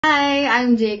Hi,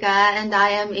 I'm Jayca and I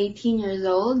am 18 years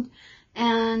old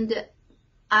and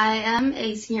I am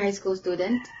a senior high school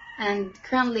student, and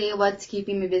currently what's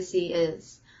keeping me busy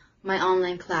is my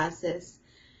online classes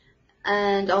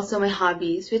and also my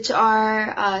hobbies, which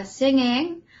are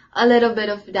singing, a little bit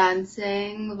of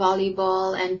dancing,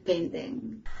 volleyball, and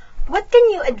painting. What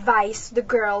can you advise the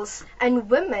girls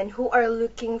and women who are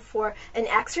looking for an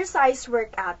exercise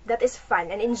workout that is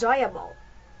fun and enjoyable?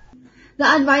 The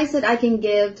advice that I can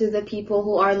give to the people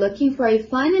who are looking for a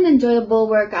fun and enjoyable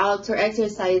workouts or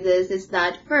exercises is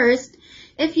that first,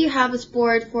 if you have a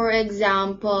sport, for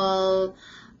example,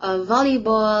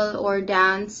 volleyball or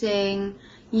dancing,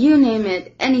 you name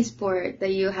it, any sport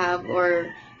that you have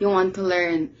or you want to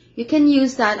learn, you can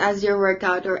use that as your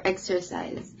workout or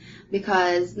exercise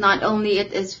because not only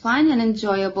it is fun and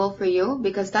enjoyable for you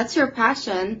because that's your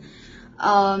passion,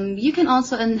 you can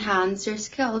also enhance your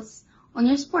skills on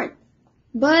your sport.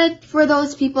 But for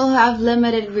those people who have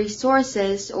limited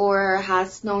resources or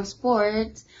has no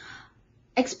sports,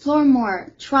 explore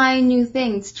more. Try new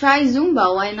things. Try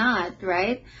Zumba. Why not,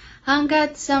 right?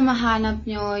 Hanggat sa mahanap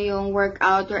nyo yung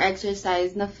workout or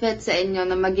exercise na fit sa inyo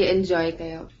na mag-enjoy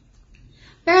kayo.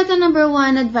 Pero the number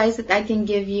one advice that I can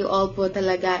give you all po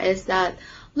talaga is that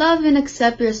love and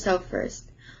accept yourself first.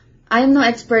 I'm no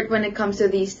expert when it comes to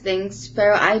these things,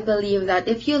 pero I believe that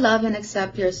if you love and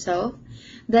accept yourself,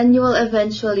 then you will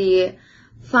eventually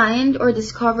find or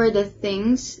discover the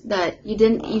things that you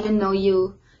didn't even know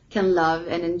you can love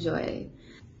and enjoy.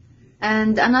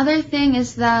 And another thing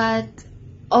is that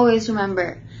always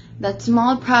remember that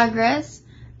small progress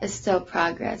is still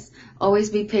progress.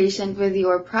 Always be patient with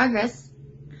your progress.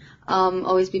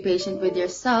 Always be patient with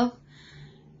yourself,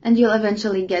 and you'll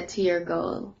eventually get to your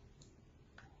goal.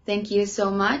 Thank you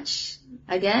so much.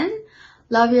 Again,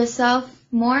 love yourself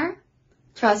more,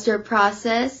 trust your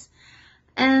process,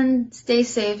 and stay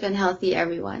safe and healthy,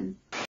 everyone.